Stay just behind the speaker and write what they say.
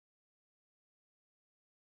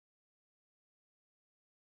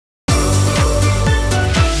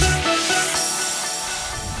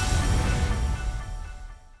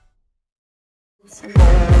Ain't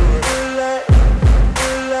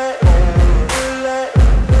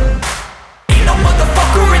no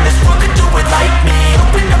motherfucker in this world could do it like me.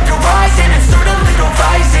 Open up your eyes and insert a little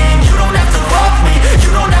rising. You don't have to love me,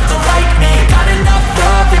 you don't have to like me. Got enough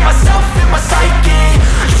love in myself, in my psyche.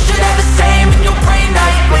 You should have the same in your brain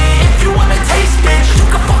nightly. If you wanna taste, bitch, you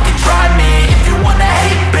can fucking try me. If you wanna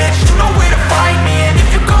hate, bitch, you know where to find me. And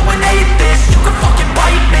if you're going hate this, you can fucking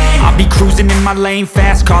bite me. I'll be cruising in my lane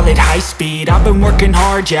fast, call it high speed. I've been working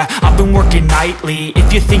hard, yeah, I've been working nightly.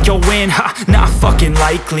 If you think you'll win, ha, not fucking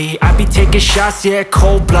likely. I be taking shots, yeah,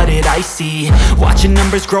 cold-blooded, icy. Watching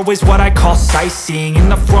numbers grow is what I call sightseeing. In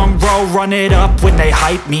the front row, run it up when they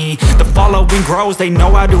hype me. The following grows, they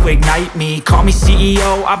know how to ignite me. Call me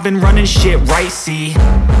CEO, I've been running shit right, see.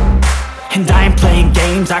 And I ain't playing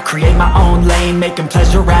games, I create my own lane. Making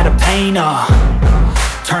pleasure out of pain,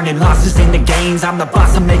 turning losses into gains. I'm the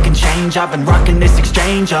boss, I'm making change. I've been rocking this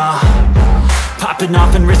exchange, popping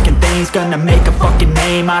off and risking things. Gonna make a fucking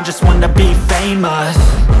name, I just wanna be famous.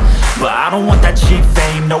 But I don't want that cheap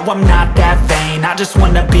fame, no I'm not that vain. I just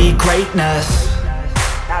wanna be greatness.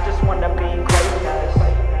 I just wanna be greatness.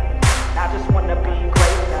 I just wanna be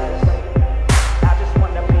greatness. I just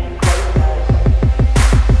wanna be greatness.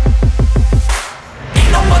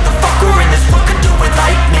 Ain't no motherfucker in this world could do it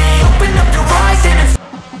like me. Open up your eyes and it's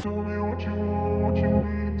tell me what you want, what you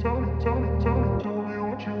need. Tell me what you want,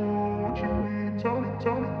 what you need. Tell me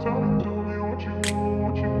what you want,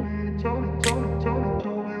 what you need. Tell me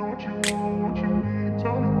what you want, what you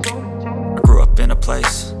need. I grew up in a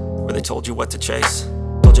place where they told you what to chase,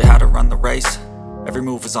 told you how to run the race. Every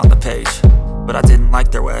move was on the page, but I didn't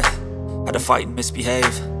like their way. Had to fight and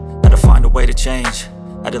misbehave, had to find a way to change,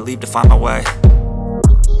 had to leave to find my way.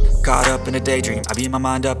 Caught up in a daydream, I beat my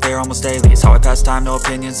mind up there almost daily. It's how I pass time, no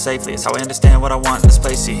opinions safely. It's how I understand what I want in this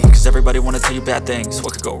place, see. Cause everybody wanna tell you bad things,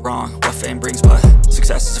 what could go wrong, what fame brings. But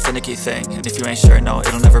success is a finicky thing, and if you ain't sure, no,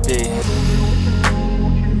 it'll never be.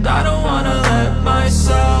 I don't wanna let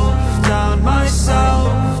myself down,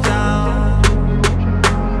 myself down.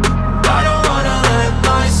 I don't wanna let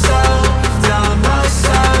myself down,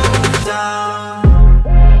 myself down.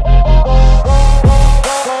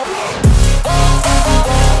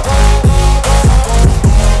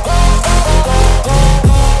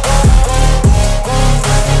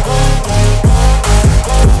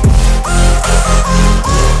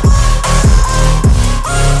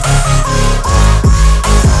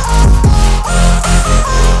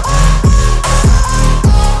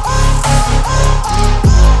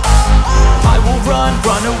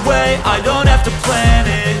 Run away, I don't have to plan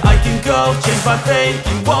it. I can go, change my fate,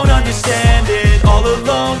 you won't understand it. All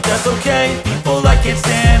alone, that's okay, people I can't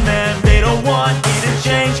stand them. They don't want me to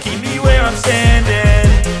change, keep me where I'm standing.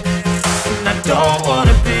 And I don't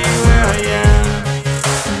wanna be where I am,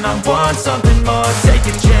 and I want something more, take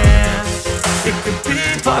a chance. It could be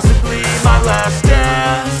possibly my last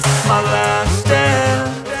dance, my last dance.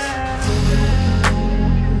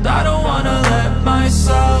 And I don't wanna let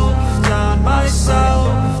myself down,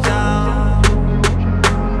 myself down.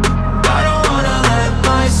 I don't wanna let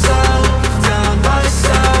myself down,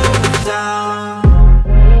 myself down.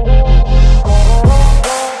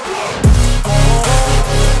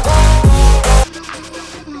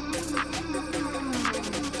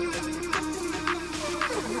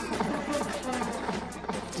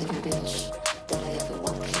 Take a bitch that I ever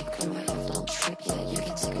want, keep coming off, don't trip, yeah, you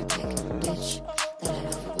can take a pic, bitch that I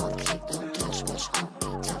ever want, keep, don't touch much on me,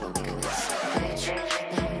 double make a mess, bitch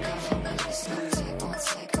let me go for my list, not take 1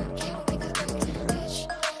 second, can't make a quick, bitch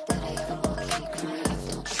that I ever want, keep coming off,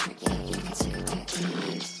 don't trip, yeah, you can take a pic,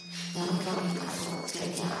 bitch let me go on my phone,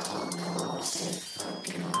 take it out, all my water, say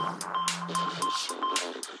fucking on.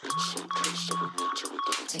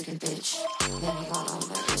 Take a bitch, let me go on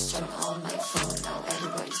my wrist, turn on my phone, now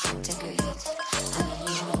everybody's gonna take a hit. I know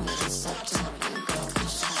you don't wanna get stuck down, you go, I'm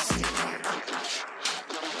just trying to stay right.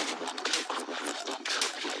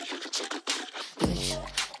 Bitch,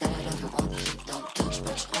 that I never want, keep, don't touch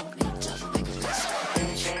much on me, don't make a mess.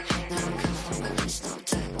 Bitch, let me come from my wrist, no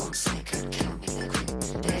take 1 second, count me that quick.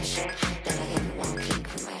 Bitch, that I ever want, keep,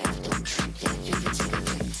 from my head, don't trip, yeah, you can take a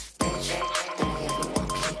pic. Bitch, that I ever want,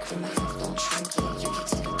 keep, from my head, don't trip, yeah, you can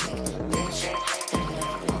take a pic. Bitch, that I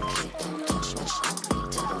never want, keep, don't touch much on me,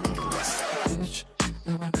 don't make a mess.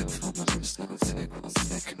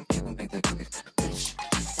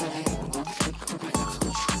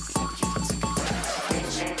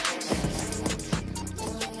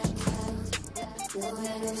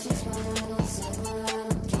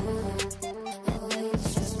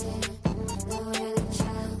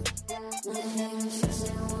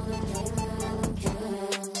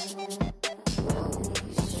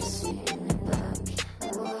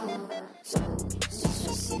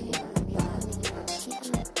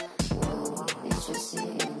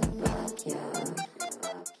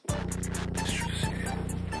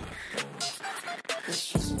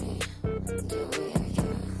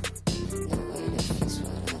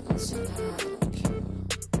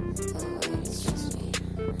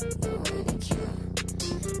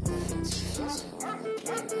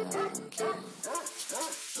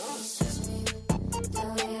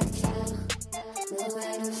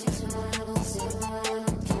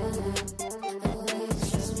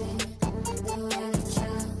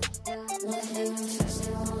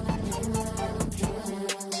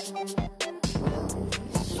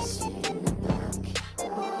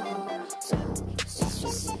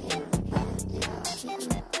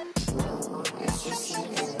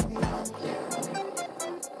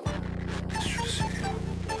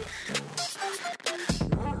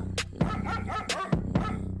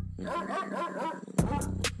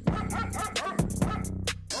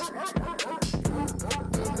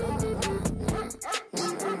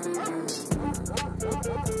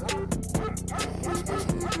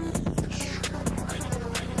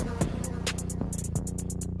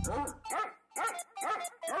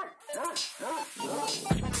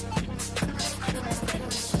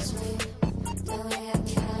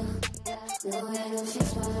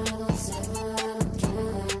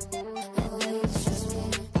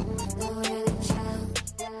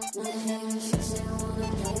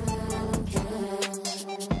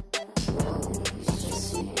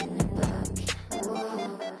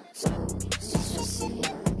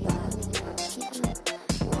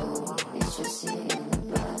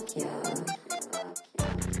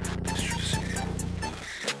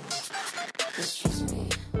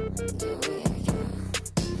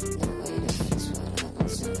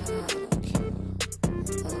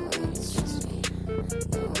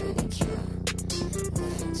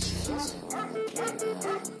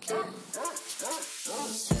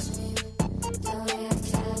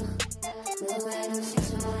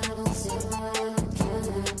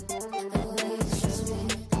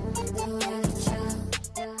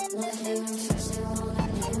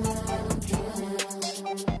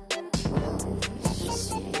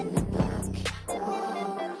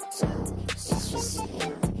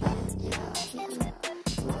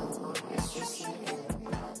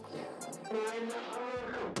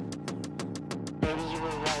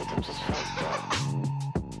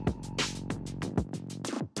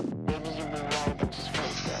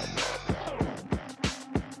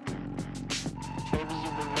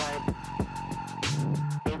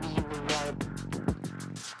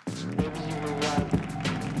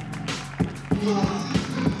 Maybe you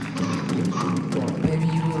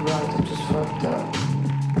were right, I'm just fucked up.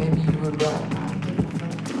 Maybe you were right.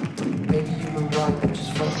 Maybe you were right, I'm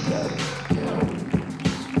just fucked up. Yeah.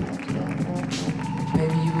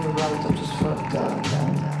 Maybe you were right, I'm just fucked up.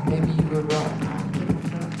 Maybe you were right.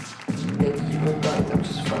 Maybe you were right, I'm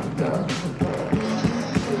just fucked up.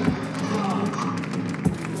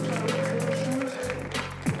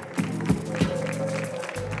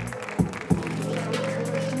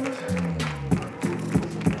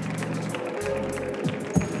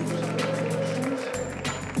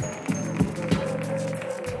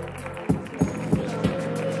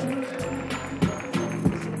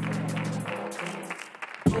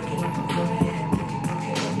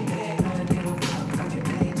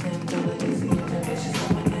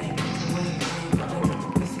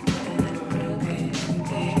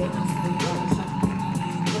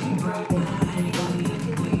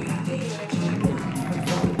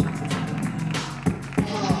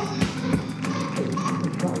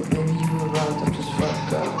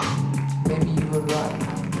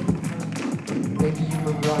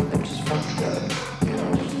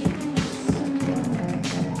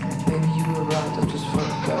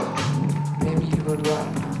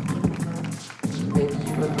 Maybe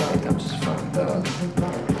you were right, I'm just fucked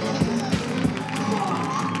up.